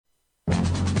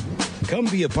Come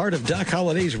be a part of Doc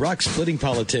Holliday's Rock Splitting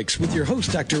Politics with your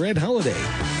host, Dr. Ed Holliday.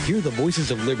 Hear the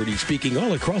voices of liberty speaking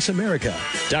all across America.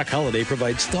 Doc Holliday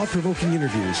provides thought-provoking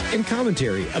interviews and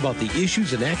commentary about the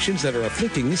issues and actions that are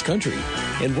afflicting this country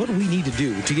and what we need to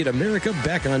do to get America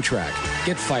back on track.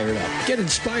 Get fired up, get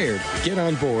inspired, get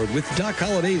on board with Doc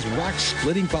Holliday's Rock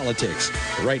Splitting Politics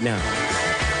right now.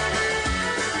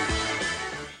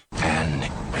 And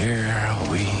here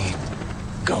we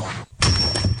go.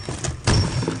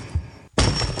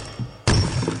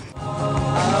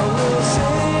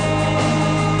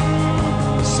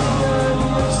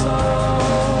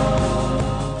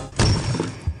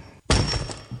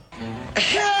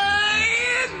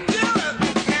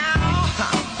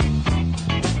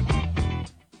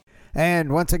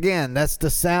 And once again, that's the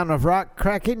sound of rock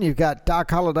cracking. You've got Doc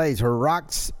Holliday's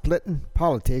Rock Splitting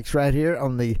Politics right here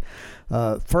on the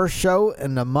first show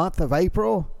in the month of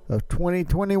April of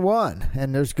 2021.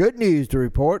 And there's good news to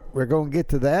report. We're going to get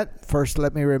to that. First,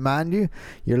 let me remind you,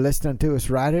 you're listening to us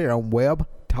right here on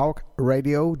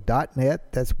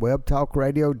webtalkradio.net. That's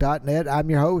webtalkradio.net. I'm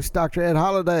your host, Dr. Ed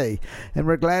Holliday, and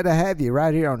we're glad to have you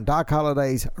right here on Doc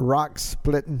Holliday's Rock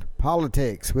Splitting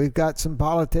Politics. We've got some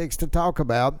politics to talk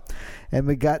about, and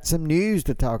we got some news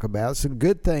to talk about, some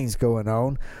good things going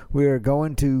on. We're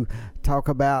going to talk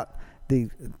about, the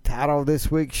title of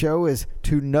this week's show is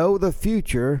To Know the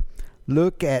Future,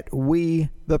 Look at We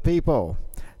the People.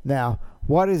 Now,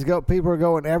 people are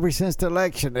going ever since the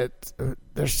election.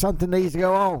 There's something needs to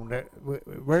go on.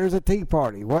 Where's the Tea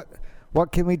Party? What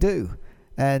can we do?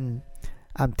 And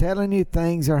I'm telling you,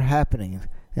 things are happening.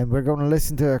 And we're going to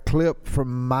listen to a clip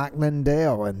from Mike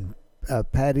Lindell and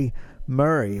Patty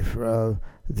Murray.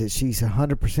 She's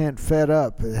 100% fed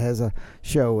up. It has a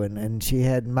show, and she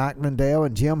had Mike Lindell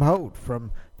and Jim Holt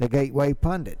from the Gateway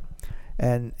Pundit.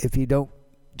 And if you don't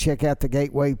check out the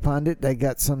Gateway Pundit, they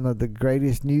got some of the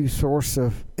greatest news source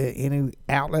of any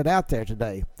outlet out there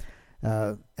today.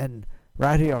 And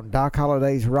right here on Doc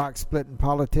Holliday's Rock Splitting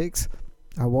Politics,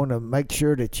 I want to make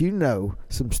sure that you know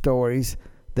some stories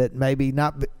that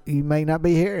you may not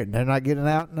be hearing. They're not getting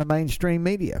out in the mainstream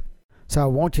media. So I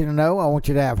want you to know, I want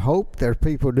you to have hope. There's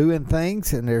people doing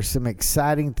things, and there's some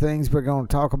exciting things we're going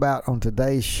to talk about on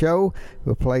today's show.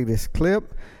 We'll play this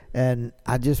clip, and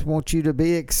I just want you to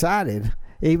be excited.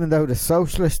 Even though the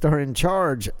socialists are in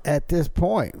charge at this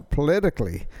point,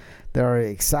 politically, there are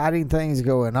exciting things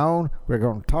going on. We're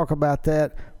going to talk about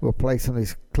that. We'll play some of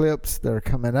these clips that are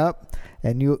coming up,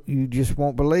 and you just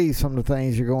won't believe some of the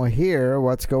things you're going to hear,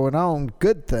 what's going on.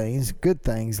 Good things,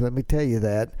 let me tell you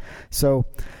that. So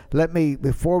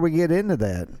before we get into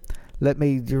that, let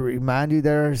me remind you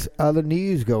there's other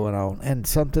news going on, and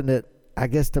something that I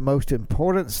guess the most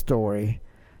important story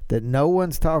that no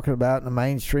one's talking about in the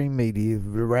mainstream media. You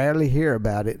rarely hear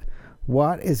about it.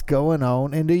 What is going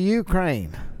on in the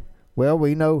Ukraine? Well,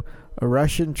 we know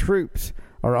Russian troops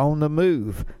are on the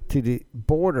move to the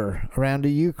border around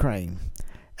the Ukraine.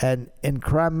 And in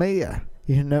Crimea,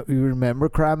 you remember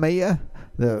Crimea?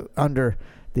 Under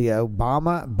the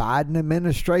Obama-Biden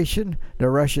administration, the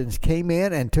Russians came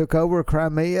in and took over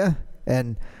Crimea,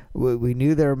 and we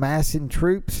knew they were massing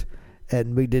troops,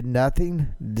 and we did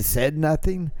nothing, said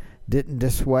nothing, didn't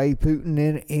dissuade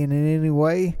Putin in any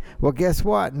way. Well, guess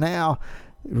what? Now,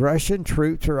 Russian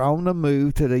troops are on the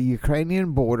move to the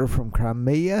Ukrainian border from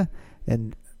Crimea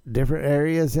and different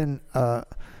areas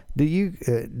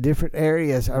different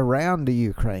areas around the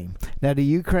Ukraine. Now, the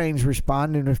Ukraine's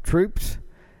responding with troops,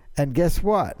 and guess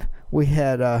what? We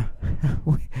had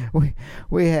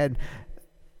we had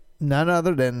none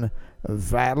other than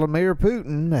Vladimir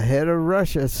Putin, the head of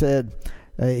Russia, said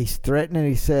he's threatening.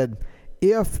 He said,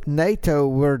 if NATO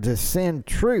were to send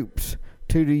troops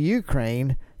to the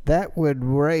Ukraine, that would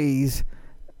raise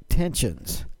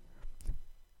tensions.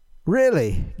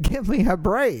 Really? Give me a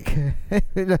break.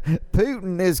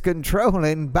 Putin is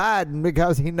controlling Biden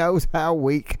because he knows how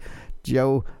weak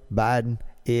Joe Biden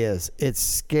is. It's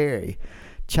scary.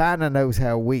 China knows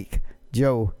how weak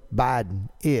Joe Biden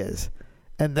is,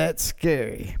 and that's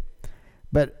scary.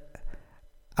 But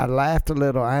I laughed a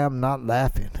little. I am not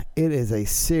laughing. It is a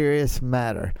serious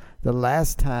matter. The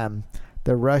last time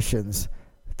the Russians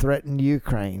threatened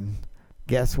Ukraine,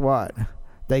 guess what?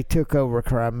 They took over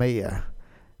Crimea.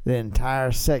 The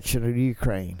entire section of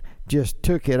Ukraine just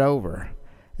took it over.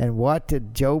 And what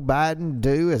did Joe Biden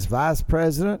do as vice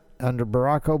president under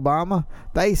Barack Obama?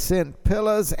 They sent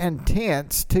pillars and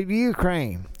tents to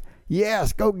Ukraine.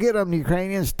 Yes, go get them,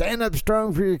 Ukrainians. Stand up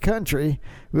strong for your country.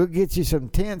 We'll get you some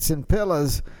tents and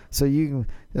pillows so you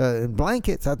can, and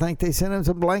blankets. I think they sent them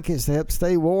some blankets to help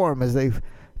stay warm as they've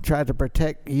tried to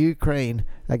protect Ukraine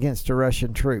against the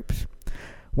Russian troops.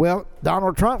 Well,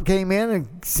 Donald Trump came in and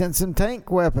sent some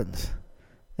tank weapons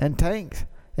and tanks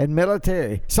and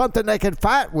military, something they could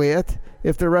fight with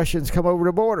if the Russians come over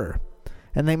the border.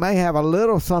 And they may have a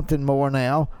little something more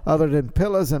now other than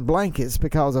pillows and blankets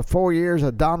because of 4 years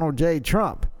of Donald J.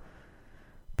 Trump.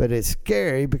 But it's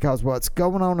scary because what's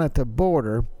going on at the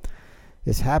border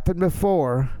has happened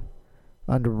before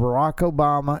under Barack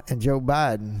Obama and Joe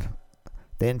Biden.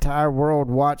 The entire world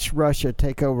watched Russia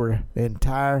take over the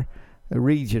entire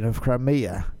region of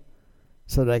Crimea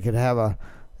so they could have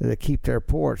to keep their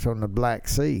ports on the Black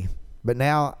Sea. But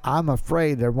now I'm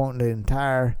afraid they're wanting the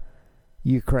entire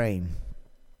Ukraine.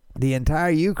 The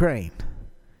entire Ukraine.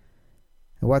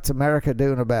 And what's America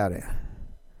doing about it?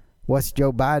 What's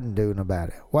Joe Biden doing about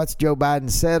it? What's Joe Biden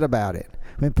said about it?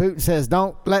 When Putin says,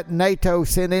 don't let NATO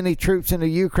send any troops into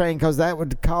Ukraine because that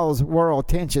would cause world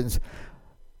tensions,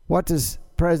 what does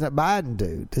President Biden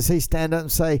do? Does he stand up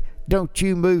and say, don't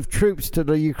you move troops to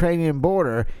the Ukrainian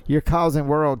border, you're causing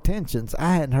world tensions?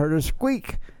 I hadn't heard a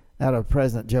squeak out of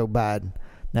President Joe Biden.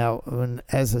 Now,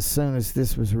 as soon as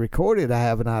this was recorded, I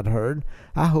haven't heard.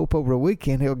 I hope over the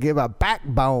weekend he'll give a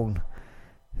backbone.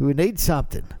 We need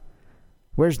something.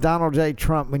 Where's Donald J.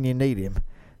 Trump when you need him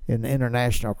in the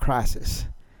international crisis?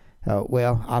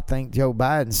 Well, I think Joe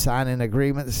Biden's signing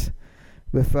agreements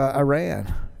with Iran.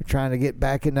 We're trying to get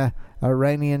back in the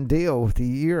Iranian deal with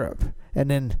Europe. And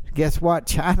then guess what?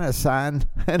 China signed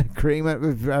an agreement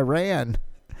with Iran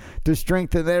to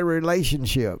strengthen their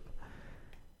relationship.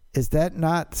 Is that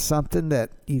not something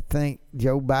that you think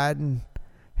Joe Biden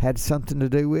had something to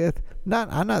do with?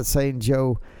 I'm not saying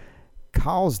Joe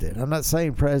caused it. I'm not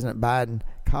saying President Biden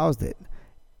caused it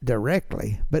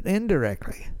directly, but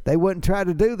indirectly. They wouldn't try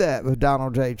to do that with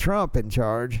Donald J. Trump in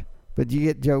charge, but you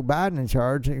get Joe Biden in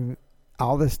charge and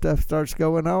all this stuff starts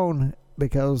going on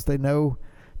because they know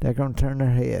they're going to turn their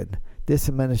head. This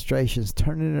administration's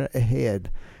turning their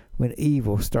head when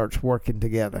evil starts working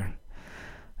together.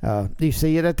 You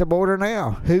see it at the border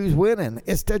now. Who's winning?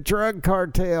 It's the drug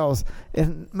cartels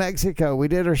in Mexico. We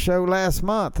did our show last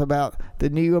month about the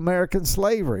new American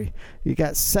slavery. You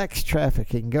got sex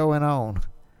trafficking going on.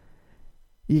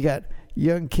 You got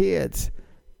young kids,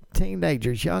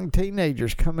 young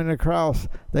teenagers coming across.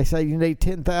 They say you need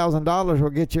 $10,000, we'll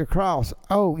get you across.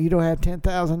 Oh, you don't have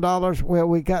 $10,000? Well,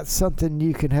 we got something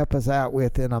you can help us out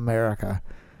with in America.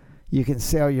 You can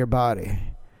sell your body.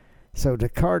 So the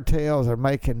cartels are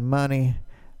making money,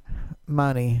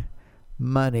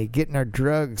 getting our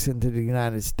drugs into the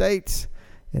United States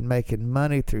and making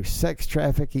money through sex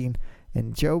trafficking.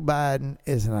 And Joe Biden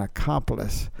is an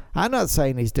accomplice. I'm not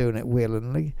saying he's doing it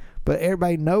willingly, but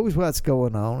everybody knows what's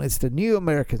going on. It's the new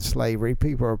American slavery.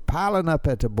 People are piling up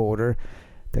at the border.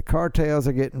 The cartels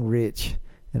are getting rich,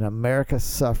 and America's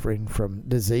suffering from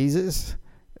diseases.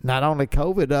 Not only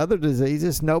COVID, other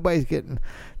diseases.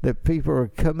 The people are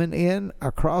coming in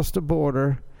across the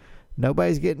border.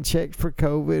 Nobody's getting checked for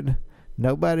COVID.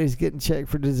 Nobody's getting checked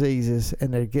for diseases.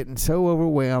 And they're getting so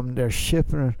overwhelmed. They're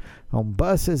shipping on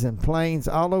buses and planes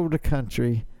all over the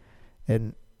country.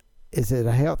 And is it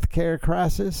a health care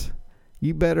crisis?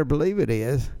 You better believe it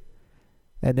is.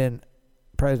 And then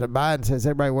President Biden says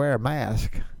everybody wear a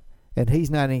mask. And he's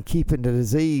not even keeping the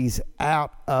disease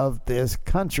out of this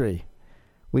country.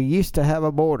 We used to have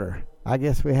a border. I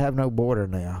guess we have no border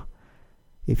now.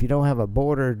 If you don't have a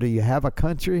border, do you have a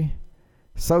country?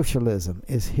 Socialism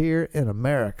is here in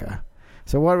America.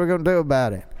 So what are we going to do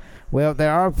about it? Well,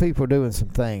 there are people doing some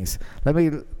things. Let me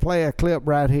play a clip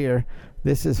right here.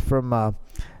 This is from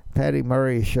Patty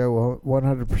Murray's show,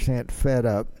 100% Fed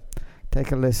Up.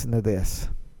 Take a listen to this.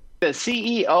 The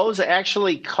CEOs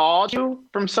actually called you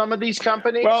from some of these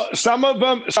companies? Well, some of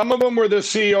them were the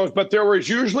CEOs, but there was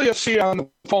usually a CEO on the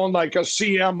phone, like a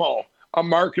CMO, a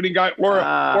marketing guy, or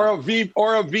a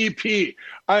VP.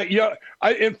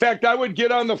 In fact, I would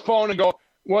get on the phone and go,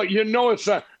 well, it's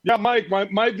Mike.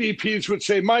 My VPs would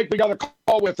say, Mike, we got a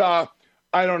call with I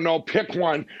don't know, pick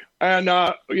one, and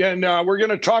we're going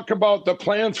to talk about the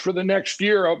plans for the next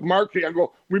year of marketing. I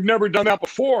go, we've never done that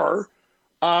before.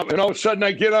 And all of a sudden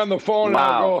I get on the phone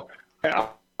Wow. and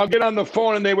I'll get on the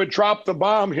phone and they would drop the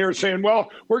bomb here saying,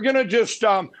 well, we're going to just,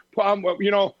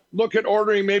 look at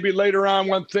ordering maybe later on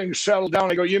when things settle down.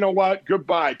 I go, you know what?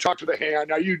 Goodbye. Talk to the hand.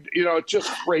 Now it's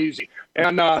just crazy.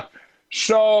 And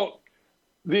so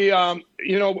the,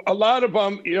 a lot of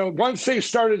them, once they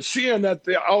started seeing that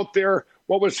out there,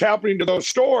 what was happening to those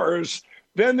stores,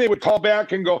 then they would call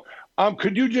back and go,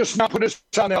 could you just not put us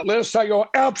on that list? I go,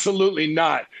 absolutely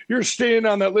not. You're staying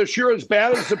on that list. You're as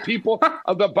bad as the people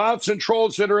of the bots and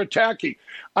trolls that are attacking.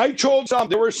 I told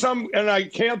there were some, and I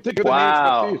can't think of the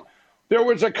names, but there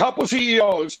was a couple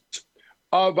CEOs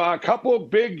of a couple of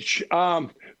big.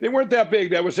 They weren't that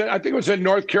big. I think it was in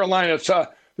North Carolina.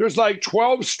 There's like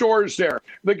 12 stores there.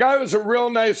 The guy was a real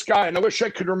nice guy, and I wish I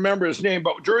could remember his name.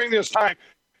 But during this time,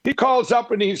 he calls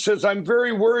up and he says, "I'm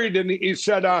very worried." And he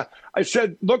said, "I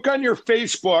said, look on your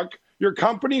Facebook, your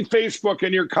company Facebook,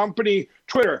 and your company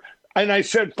Twitter." And I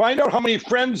said, "Find out how many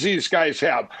friends these guys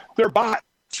have. They're bots."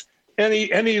 And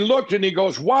he looked and he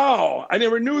goes, "Wow, I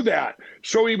never knew that."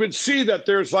 So he would see that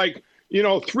there's like,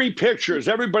 3 pictures.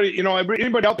 Everybody,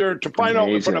 anybody out there to find out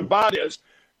what a bot is.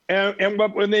 And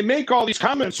when they make all these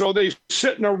comments, so they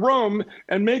sit in a room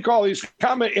and make all these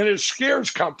comments, and it scares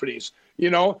companies,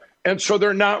 and so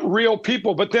they're not real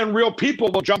people. But then real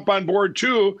people will jump on board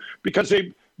too, because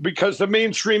the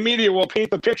mainstream media will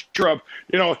paint the picture of,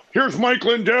 here's Mike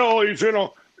Lindell. He's,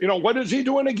 what is he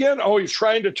doing again? Oh, he's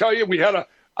trying to tell you we had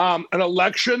an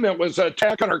election that was an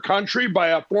attack on our country by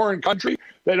a foreign country.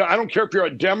 That I don't care if you're a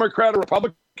Democrat or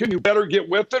Republican, you better get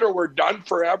with it or we're done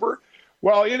forever.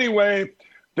 Well, anyway,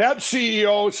 that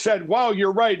CEO said, "Wow,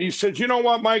 you're right." He said, "You know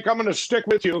what, Mike, I'm going to stick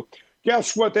with you."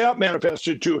 Guess what that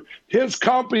manifested to? His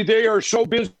company, they are so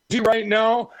busy right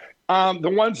now.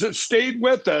 The ones that stayed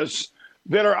with us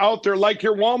that are out there, like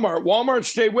your Walmart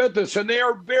stayed with us, and they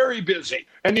are very busy.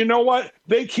 And you know what?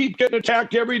 They keep getting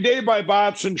attacked every day by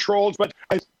bots and trolls, but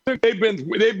I think they've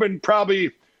been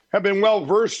probably have been well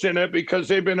versed in it because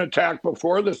they've been attacked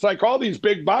before. It's like all these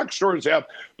big box stores have.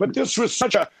 But this was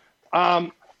such a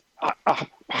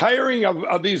hiring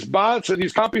of these bots and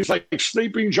these companies like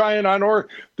Sleeping Giant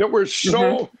that were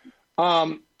so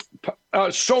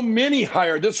so many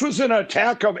hired. This was an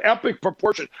attack of epic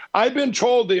proportion. I've been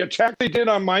told the attack they did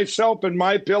on myself and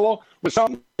my pillow was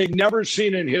something they've never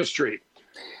seen in history.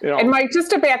 And Mike, just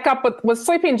to back up with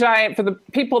Sleeping Giant, for the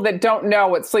people that don't know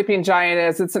what Sleeping Giant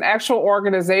is, it's an actual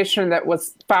organization that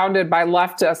was founded by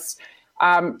leftists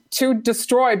to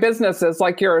destroy businesses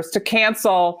like yours, to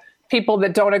cancel people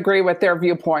that don't agree with their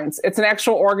viewpoints. It's an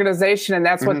actual organization, and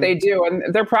that's what they do.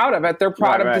 And they're proud of it. They're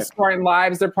proud of destroying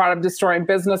lives. They're proud of destroying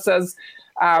businesses.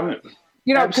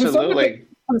 Absolutely.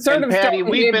 Conservatives Patty,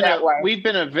 don't behave that way. We've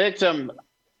been a victim.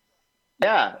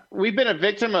 Yeah, we've been a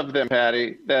victim of them,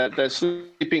 Patty, the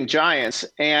Sleeping Giants,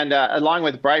 and along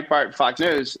with Breitbart, Fox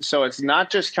News. So it's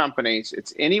not just companies,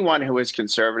 it's anyone who is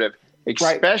conservative,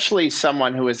 especially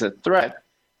someone who is a threat,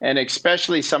 and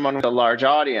especially someone with a large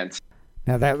audience.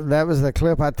 Now, that was the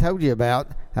clip I told you about.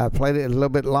 I played it a little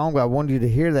bit longer. I wanted you to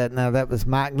hear that. Now, that was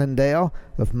Mike Lindell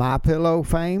of MyPillow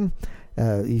fame.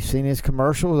 You've seen his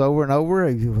commercials over and over.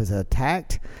 He was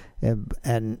attacked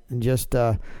and just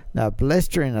a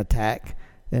blistering attack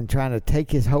and trying to take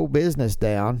his whole business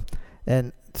down.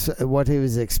 And so what he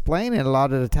was explaining, a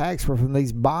lot of the attacks were from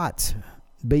these bots,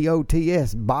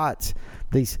 B-O-T-S, bots,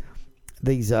 these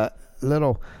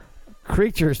little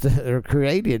creatures that are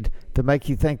created to make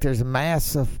you think there's a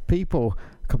mass of people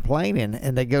complaining,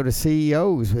 and they go to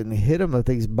CEOs and hit them with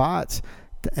these bots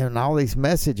and all these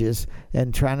messages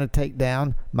and trying to take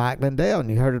down Mike Lindell. And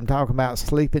you heard him talking about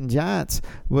Sleeping Giants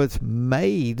was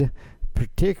made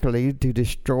particularly to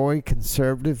destroy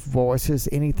conservative voices,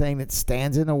 anything that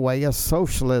stands in the way of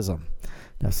socialism.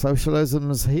 Now, socialism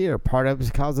is here. Part of it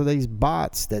is because of these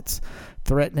bots that's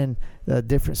threatening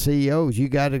different CEOs. You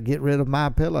got to get rid of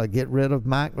MyPillow. Get rid of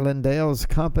Mike Lindell's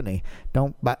company.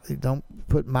 Don't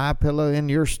put MyPillow in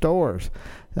your stores.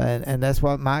 And that's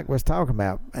what Mike was talking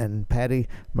about. And Patty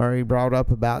Murray brought up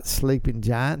about Sleeping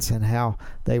Giants and how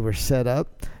they were set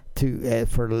up to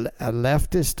for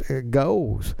leftist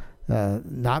goals,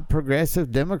 not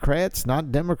progressive Democrats,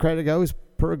 not Democratic goals.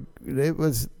 It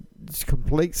was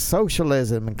complete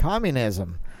socialism and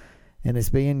communism, and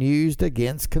it's being used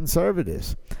against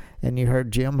conservatives. And you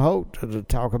heard Jim Holt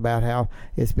talk about how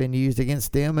it's been used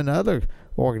against them and other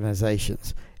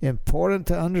organizations. Important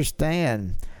to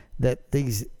understand that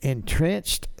these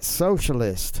entrenched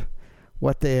socialists,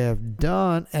 what they have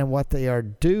done and what they are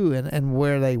doing and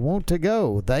where they want to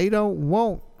go, they don't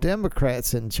want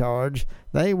Democrats in charge.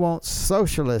 They want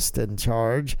socialists in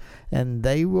charge, and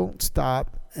they won't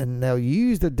stop. And they'll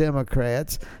use the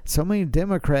Democrats. So many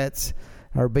Democrats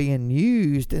are being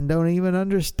used and don't even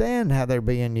understand how they're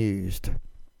being used.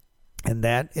 And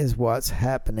that is what's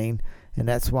happening. And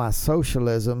that's why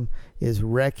socialism is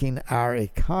wrecking our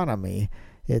economy.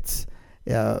 It's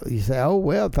you say, oh,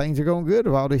 well, things are going good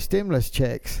with all these stimulus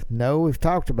checks. No, we've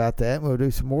talked about that. We'll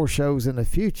do some more shows in the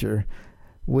future.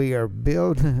 We are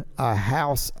building a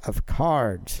house of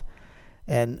cards.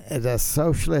 And the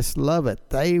socialists love it.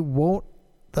 They want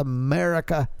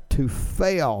America to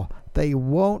fail. They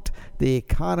want the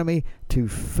economy to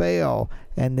fail,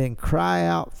 and then cry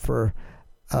out for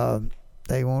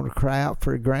they want to cry out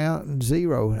for ground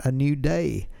zero, a new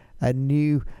day, a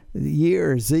new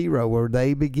year zero where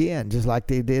they begin, just like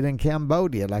they did in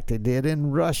Cambodia, like they did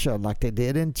in Russia, like they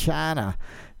did in China.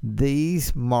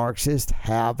 These Marxists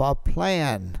have a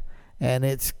plan, and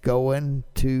it's going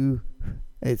to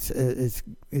it's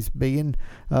being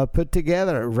put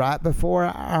together right before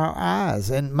our eyes.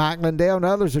 And Mike Lindell and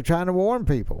others are trying to warn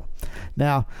people.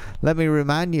 Now, let me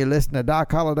remind you, listen to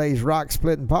Doc Holliday's Rock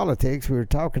Splitting Politics. We were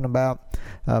talking about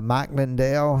Mike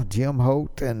Lindell, Jim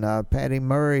Holt, and Patty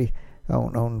Murray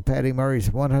on Patty Murray's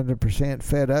 100%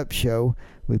 Fed Up show.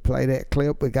 We play that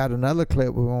clip. We got another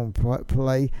clip we're going to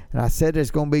play. And I said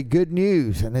there's going to be good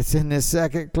news, and it's in this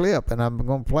second clip. And I'm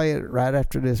going to play it right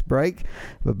after this break.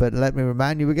 But let me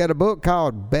remind you, we got a book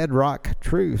called Bedrock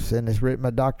Truths, and it's written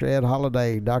by Dr. Ed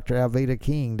Holliday, Dr. Alveda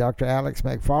King, Dr. Alex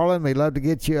McFarland. We'd love to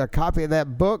get you a copy of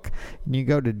that book. And you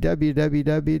go to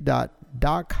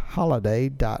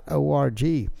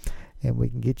www.docholliday.org. and we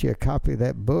can get you a copy of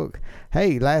that book.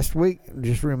 Hey, last week,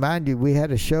 just remind you, we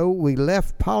had a show. We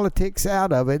left politics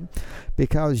out of it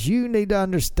because you need to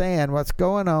understand what's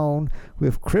going on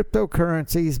with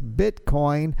cryptocurrencies,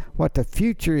 Bitcoin, what the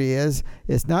future is.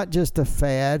 It's not just a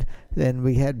fad. And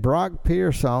we had Brock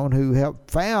Pierce on, who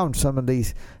helped found some of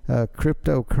these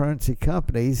cryptocurrency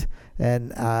companies.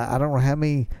 And I don't know how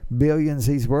many billions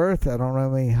he's worth. I don't know how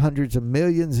many hundreds of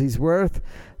millions he's worth.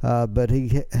 But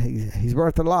he's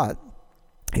worth a lot.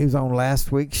 He was on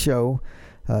last week's show,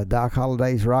 Doc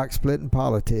Holliday's Rock Splitting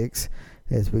Politics,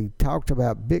 as we talked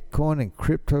about Bitcoin and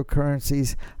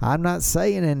cryptocurrencies. I'm not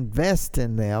saying invest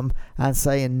in them. I'm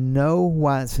saying know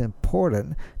why it's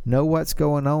important, know what's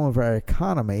going on with our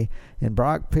economy. And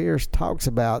Brock Pierce talks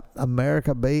about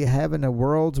America having the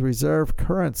world's reserve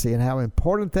currency and how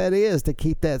important that is to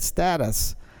keep that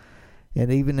status,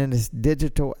 and even in this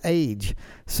digital age.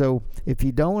 So if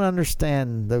you don't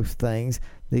understand those things,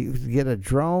 you get a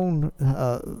drone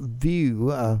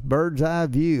view, a bird's eye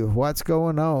view of what's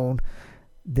going on,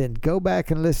 then go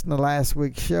back and listen to last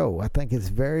week's show. I think it's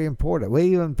very important. We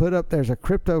even put up, there's a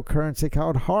cryptocurrency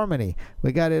called Harmony.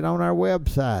 We got it on our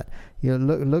website. You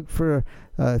look for,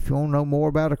 if you want to know more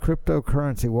about a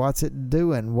cryptocurrency, what's it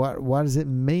doing, what does it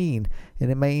mean,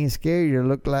 and it may even scare you.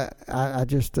 Look like I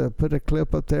just put a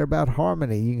clip up there about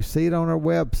Harmony. You can see it on our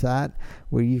website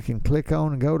where you can click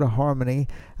on and go to Harmony.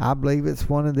 I believe it's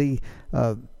one of the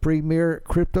premier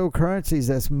cryptocurrencies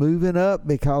that's moving up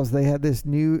because they have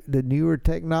the newer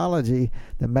technology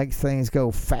that makes things go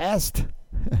fast,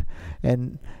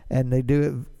 and they do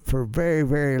it for very,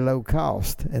 very low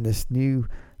cost in this new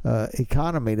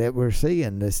economy that we're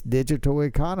seeing, this digital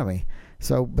economy.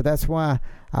 So, but that's why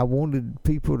I wanted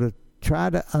people to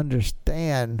try to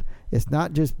understand it's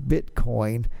not just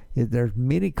Bitcoin. There's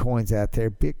many coins out there.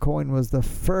 Bitcoin was the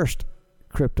first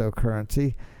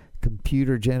cryptocurrency,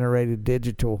 computer-generated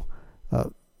digital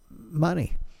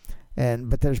money,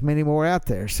 but there's many more out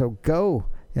there. So go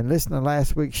and listen to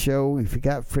last week's show. If you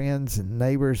got friends and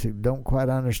neighbors who don't quite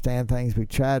understand things, we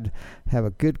tried to have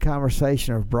a good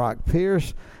conversation with Brock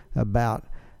Pierce about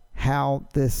how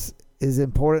this is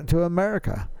important to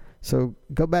America. So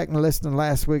go back and listen to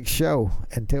last week's show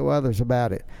and tell others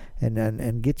about it,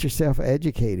 and get yourself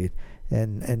educated.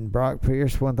 And Brock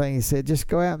Pierce, one thing he said, just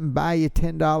go out and buy you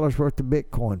 $10 worth of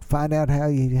Bitcoin. Find out how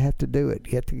you have to do it.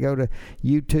 You have to go to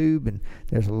YouTube, and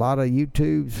there's a lot of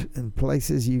YouTubes and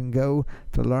places you can go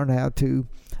to learn how to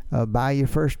buy your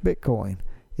first Bitcoin.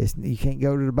 You can't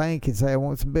go to the bank and say, I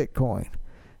want some Bitcoin.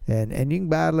 And you can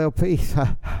buy a little piece.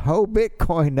 Whole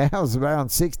Bitcoin now is around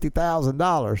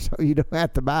 $60,000. So you don't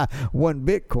have to buy one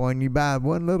Bitcoin. You buy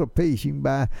one little piece. You can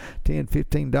buy $10,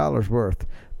 $15 worth.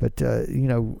 But,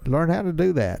 learn how to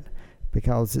do that,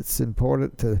 because it's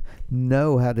important to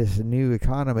know how this new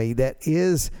economy that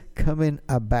is coming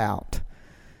about,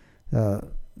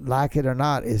 like it or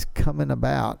not, is coming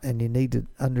about. And you need to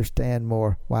understand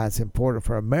more why it's important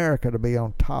for America to be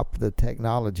on top of the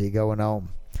technology going on.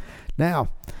 Now,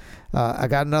 I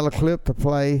got another clip to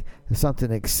play,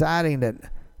 something exciting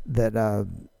that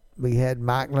we had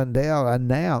Mike Lindell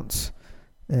announce.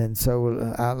 And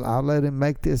so I'll let him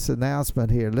make this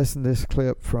announcement here. Listen to this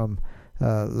clip from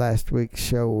last week's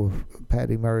show of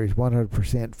Patty Murray's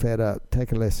 100% Fed Up.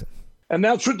 Take a listen. And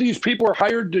that's what these people are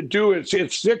hired to do. It's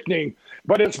sickening,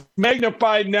 but it's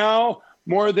magnified now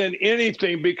more than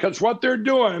anything, because what they're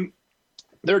doing,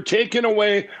 they're taking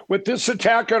away, with this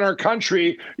attack on our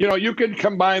country, you can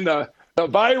combine the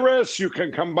virus, you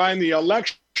can combine the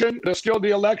election,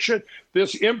 the election,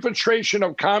 this infiltration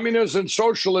of communism and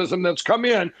socialism that's come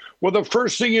in. Well, the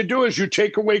first thing you do is you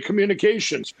take away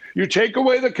communications. You take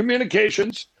away the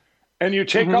communications, and you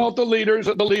take out the leaders,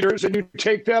 and you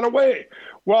take that away.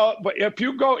 Well, but if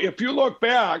you look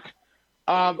back,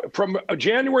 from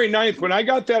January 9th, when I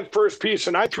got that first piece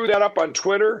and I threw that up on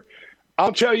Twitter,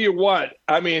 I'll tell you what,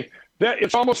 I mean, that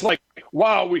it's almost like,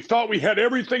 wow, we thought we had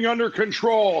everything under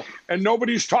control and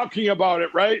nobody's talking about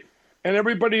it, right? And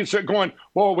everybody's going,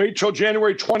 well, wait till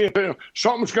January 20th.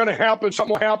 Something's going to happen.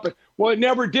 Something will happen. Well, it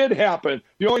never did happen.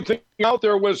 The only thing out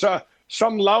there was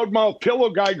some loudmouth pillow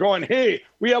guy going, hey,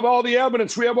 we have all the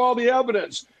evidence. We have all the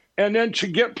evidence. And then to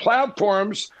get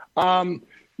platforms,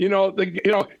 you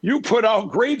put out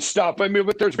great stuff. I mean,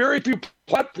 but there's very few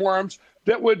platforms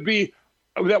that would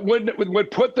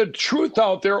put the truth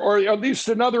out there, or at least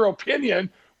another opinion,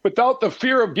 without the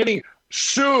fear of getting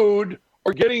sued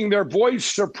or getting their voice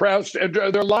suppressed and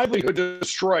their livelihood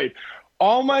destroyed.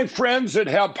 All my friends that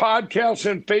have podcasts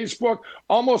and Facebook,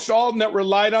 almost all of them that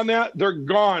relied on that, they're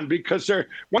gone because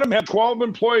one of them had 12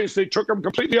 employees. They took them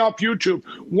completely off YouTube.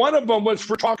 One of them was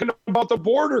for talking about the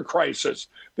border crisis.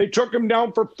 They took him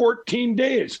down for 14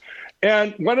 days.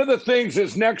 And one of the things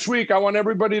is next week, I want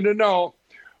everybody to know,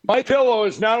 MyPillow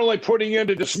is not only putting in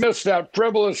to dismiss that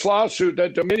frivolous lawsuit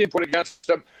that Dominion put against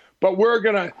them, but we're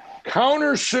going to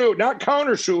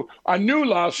countersue a new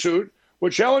lawsuit,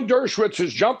 which Alan Dershowitz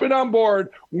is jumping on board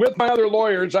with my other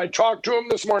lawyers. I talked to him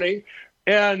this morning,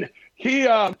 and he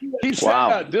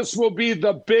said this will be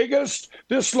the biggest.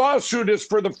 This lawsuit is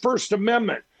for the First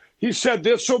Amendment. He said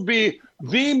this will be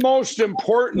the most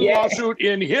important lawsuit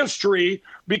in history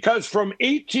because from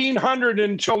 1800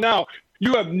 until now,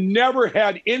 you have never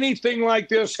had anything like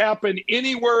this happen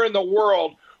anywhere in the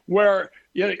world where,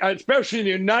 especially in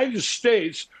the United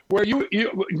States, where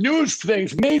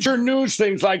major news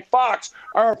things like Fox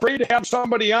are afraid to have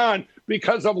somebody on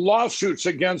because of lawsuits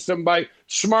against them by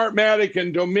Smartmatic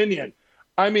and Dominion.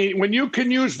 I mean, when you can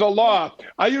use the law,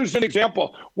 I used an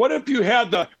example. What if you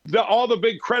had all the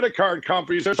big credit card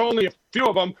companies? There's only a few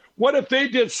of them. What if they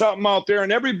did something out there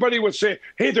and everybody would say,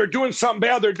 hey, they're doing something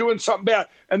bad, they're doing something bad.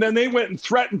 And then they went and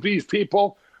threatened these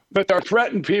people, but they're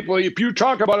threatening people. If you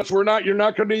talk about us, you're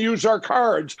not going to use our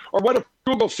cards. Or what if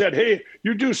Google said, hey,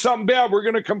 you do something bad, we're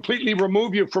going to completely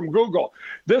remove you from Google.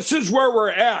 This is where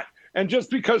we're at. And just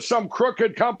because some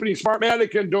crooked company,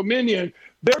 Smartmatic and Dominion,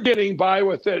 they're getting by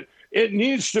with it, it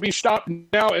needs to be stopped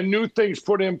now and new things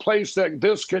put in place that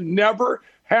this can never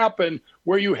happen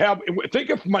where you have, think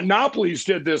if monopolies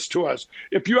did this to us.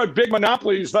 If you had big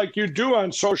monopolies like you do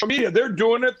on social media, they're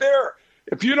doing it there.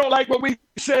 If you don't like what we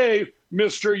say,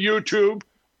 Mr. YouTube,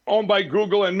 owned by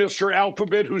Google, and Mr.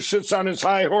 Alphabet, who sits on his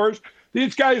high horse,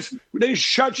 these guys, they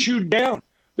shut you down.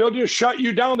 They'll just shut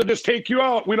you down. They'll just take you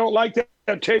out. We don't like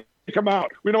that. Take them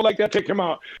out. We don't like that. Take them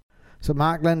out. So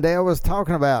Mike Lindell was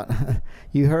talking about,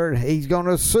 you heard he's going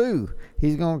to sue.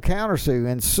 He's going to countersue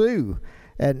and sue.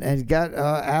 And got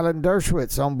Alan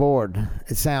Dershowitz on board,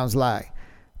 it sounds like.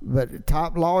 But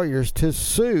top lawyers to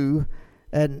sue.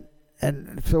 And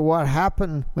so what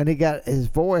happened when he got his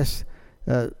voice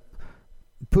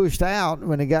pushed out,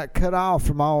 when he got cut off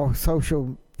from all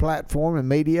social platform and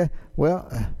media,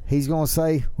 well, he's going to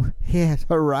say he has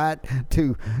a right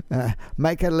to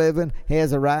make a living. He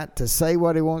has a right to say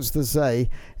what he wants to say.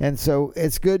 And so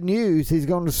it's good news. He's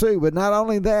going to sue. But not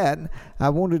only that, I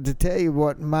wanted to tell you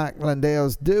what Mike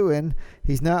Lindell's doing.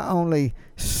 He's not only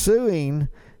suing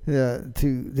to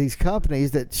these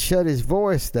companies that shut his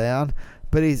voice down,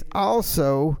 but he's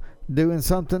also doing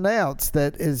something else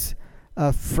that is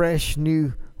a fresh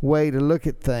new way to look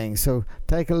at things. So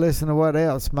take a listen to what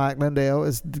else Mike Lindell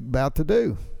is about to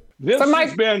do. This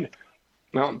has been.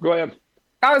 No, go ahead.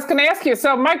 I was going to ask you.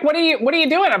 So, Mike, what are you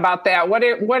doing about that? What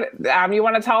you want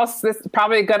to tell us? This is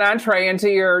probably a good entree into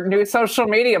your new social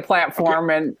media platform,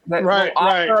 and that will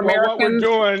offer Americans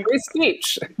free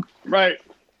speech. Right.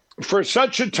 For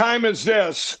such a time as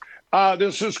this,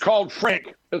 this is called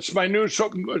Frank. It's my new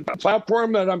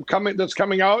platform that's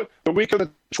coming out the week of the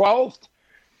 12th.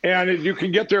 And you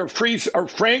can get there free or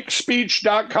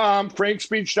frankspeech.com.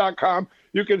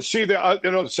 You can see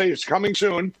it'll say it's coming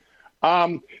soon.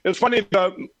 It's funny,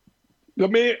 the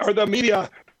media,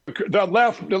 the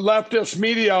leftist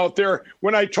media out there,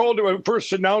 when I told them, I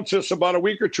first announced this about a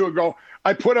week or two ago,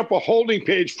 I put up a holding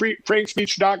page,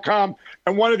 frankspeech.com,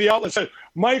 and one of the outlets said,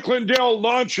 Mike Lindell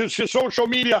launches his social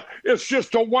media. It's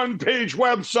just a one-page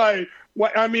website.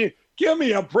 I mean, give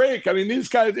me a break. I mean, these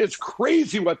guys, it's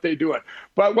crazy what they do it.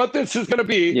 But what this is going to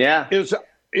be is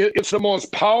it's the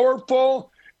most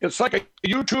powerful. It's like a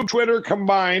YouTube, Twitter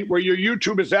combined, where your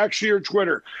YouTube is actually your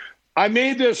Twitter. I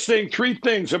made this thing 3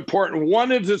 things important.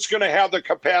 One is it's going to have the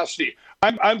capacity.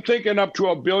 I'm thinking up to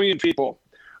 1 billion people.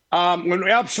 When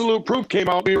Absolute Proof came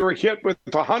out, we were hit with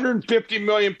 150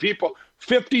 million people,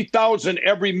 50,000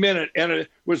 every minute, and it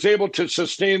was able to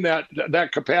sustain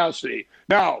that capacity.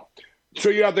 Now, So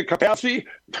you have the capacity,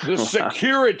 the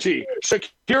security.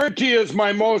 Security is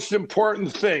my most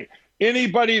important thing.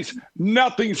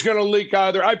 Nothing's going to leak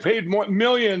either. I paid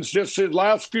millions just in the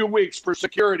last few weeks for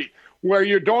security, where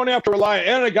you don't have to rely.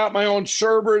 And I got my own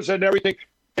servers and everything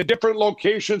in different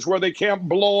locations where they can't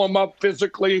blow them up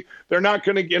physically. They're not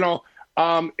going to,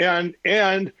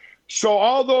 and so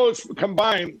all those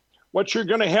combined, what you're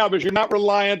going to have is you're not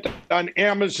reliant on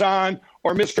Amazon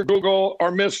or Mr. Google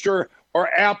or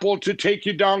Apple to take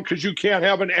you down, because you can't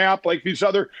have an app like these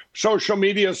other social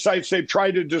media sites they've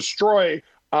tried to destroy.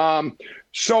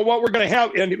 So what we're going to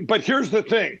have, but here's the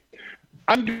thing,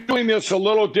 I'm doing this a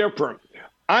little different.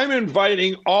 I'm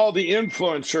inviting all the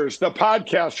influencers, the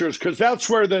podcasters, because that's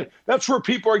where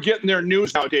people are getting their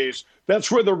news nowadays.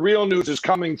 That's where the real news is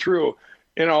coming through,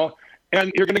 and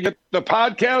you're going to get the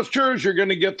podcasters, you're going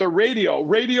to get the radio.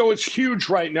 Radio is huge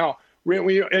right now.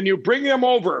 And you bring them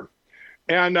over,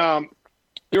 and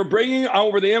you're bringing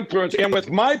over the influence. And with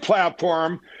my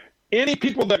platform, any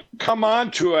people that come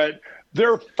onto it,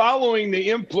 they're following the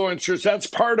influencers. That's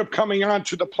part of coming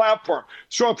onto the platform.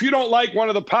 So if you don't like one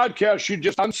of the podcasts, you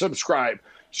just unsubscribe.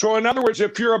 So in other words,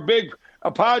 if you're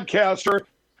a podcaster,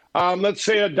 let's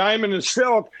say a Diamond and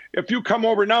Silk, if you come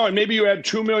over now and maybe you had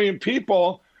 2 million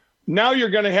people, now you're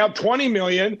going to have 20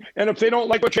 million. And if they don't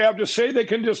like what you have to say, they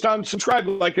can just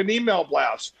unsubscribe, like an email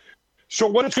blast. So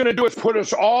what it's going to do is put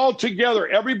us all together,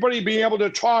 everybody being able to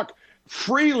talk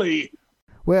freely.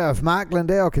 Well, if Mike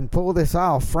Lindell can pull this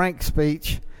off, Frank's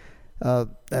speech,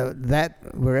 that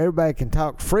where everybody can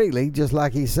talk freely, just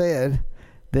like he said,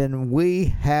 then we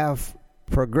have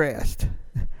progressed.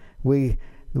 We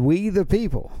the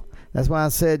people. That's why I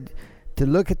said to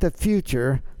look at the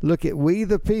future, look at we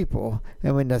the people.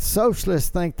 And when the socialists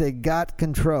think they got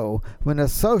control, when the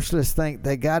socialists think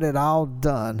they got it all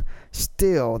done,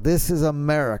 still, this is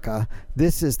America.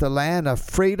 This is the land of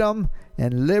freedom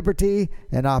and liberty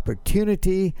and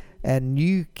opportunity, and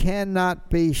you cannot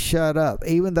be shut up.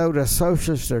 Even though the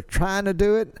socialists are trying to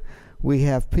do it, we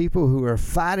have people who are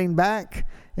fighting back,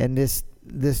 and this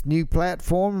new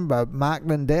platform by Mike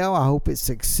Lindell, I hope it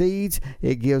succeeds.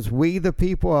 It gives we the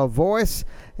people a voice,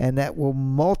 and that will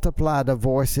multiply the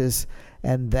voices,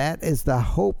 and that is the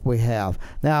hope we have.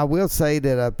 Now, I will say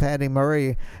that Patty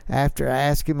Murray, after I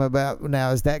asked him about, now,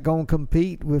 is that going to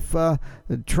compete with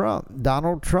Trump?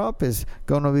 Donald Trump is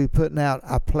going to be putting out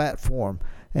a platform.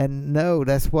 And no,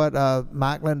 that's what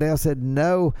Mike Lindell said.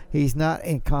 No, he's not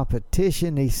in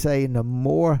competition. He's saying the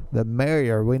more, the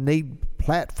merrier. We need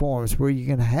platforms where you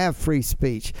can have free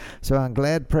speech. So I'm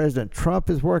glad President Trump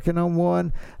is working on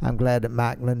one. I'm glad that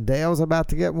Mike Lindell's about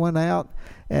to get one out.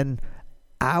 And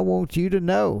I want you to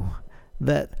know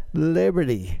that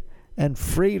liberty and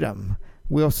freedom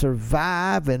will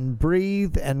survive and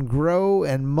breathe and grow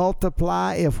and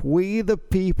multiply if we, the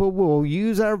people, will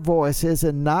use our voices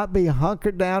and not be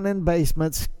hunkered down in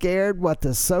basements, scared what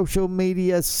the social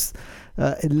media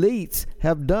elites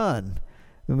have done.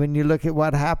 And when you look at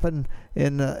what happened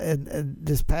in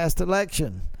this past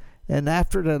election and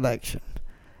after the election,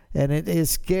 and it is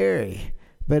scary.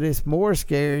 But it's more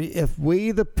scary if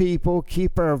we, the people,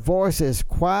 keep our voices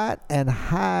quiet and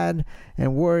hide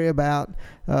and worry about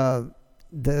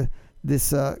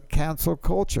this cancel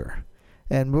culture.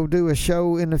 And we'll do a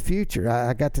show in the future.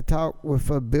 I got to talk with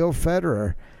Bill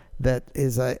Federer, that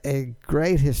is a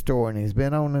great historian. He's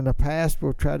been on in the past.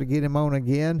 We'll try to get him on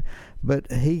again.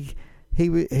 But he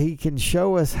can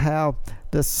show us how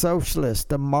the socialists,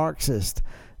 the Marxists,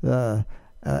 the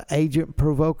agent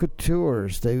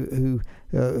provocateurs, who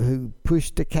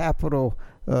pushed the Capitol,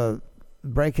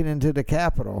 breaking into the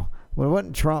Capitol. Well, it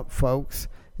wasn't Trump folks.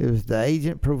 It was the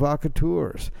agent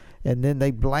provocateurs. And then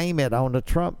they blame it on the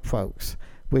Trump folks.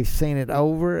 We've seen it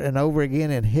over and over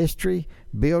again in history.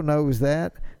 Bill knows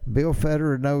that. Bill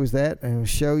Federer knows that. And I'll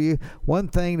show you. One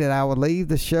thing that I will leave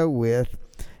the show with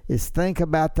is think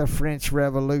about the French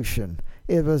Revolution.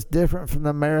 It was different from the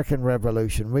American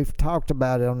Revolution. We've talked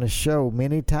about it on the show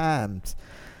many times.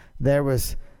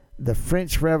 The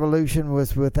French Revolution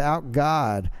was without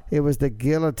God. It was the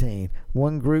guillotine.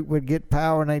 One group would get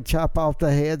power and they'd chop off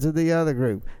the heads of the other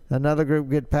group. Another group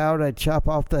would get power, they'd chop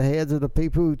off the heads of the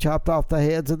people who chopped off the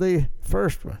heads of the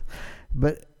first one.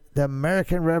 But the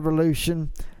American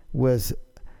Revolution was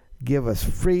give us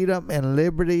freedom and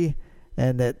liberty,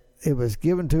 and that it was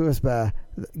given to us by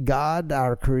God,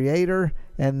 our Creator,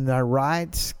 and our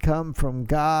rights come from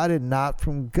God and not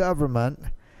from government,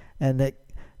 and that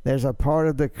there's a part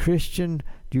of the Christian,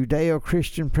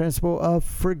 Judeo-Christian principle of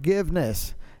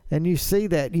forgiveness. And you see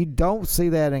that. You don't see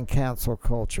that in cancel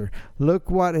culture.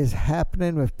 Look what is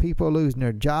happening with people losing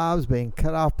their jobs, being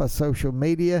cut off by social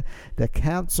media. The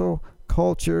cancel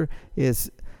culture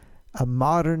is a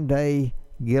modern day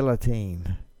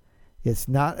guillotine. It's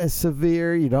not as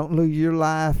severe. You don't lose your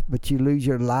life, but you lose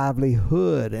your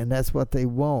livelihood, and that's what they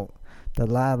want. The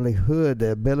livelihood,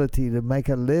 the ability to make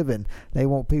a living. They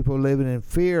want people living in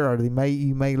fear, or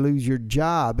you may lose your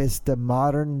job. It's the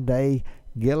modern day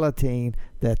guillotine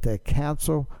that the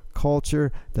cancel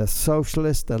culture, the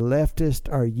socialists, the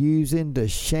leftists are using to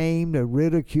shame, to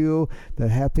ridicule, to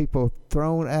have people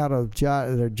thrown out of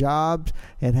their jobs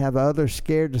and have others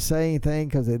scared to say anything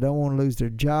because they don't want to lose their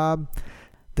job.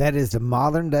 That is the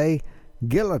modern day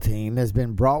guillotine has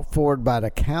been brought forward by the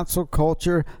cancel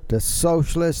culture, the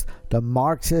socialists, the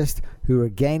Marxists who are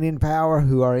gaining power,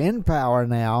 who are in power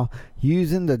now,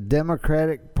 using the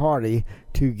Democratic Party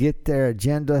to get their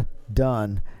agenda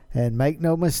done. And make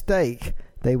no mistake,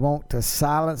 they want to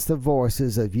silence the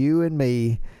voices of you and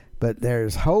me, but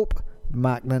there's hope.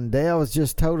 Mike Lindell has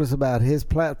just told us about his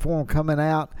platform coming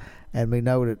out, and we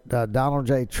know that Donald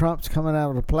J. Trump's coming out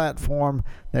of the platform.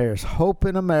 There's hope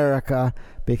in America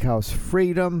because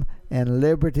freedom and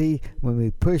liberty, when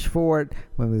we push for it,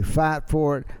 when we fight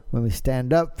for it, when we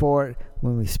stand up for it,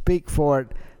 when we speak for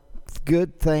it,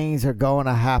 good things are going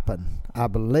to happen. I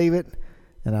believe it,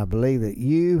 and I believe that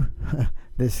you,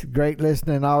 this great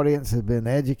listening audience, has been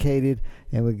educated,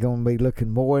 and we're going to be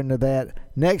looking more into that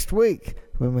next week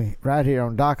when we right here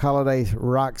on Doc Holliday's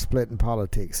Rock Splitting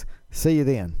Politics. See you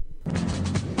then.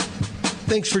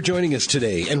 Thanks for joining us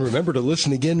today, and remember to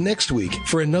listen again next week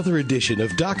for another edition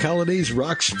of Doc Holliday's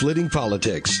Rock Splitting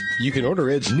Politics. You can order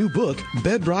Ed's new book,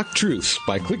 Bedrock Truths,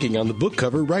 by clicking on the book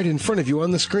cover right in front of you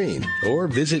on the screen, or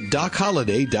visit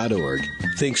DocHolliday.org.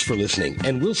 Thanks for listening,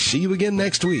 and we'll see you again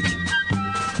next week.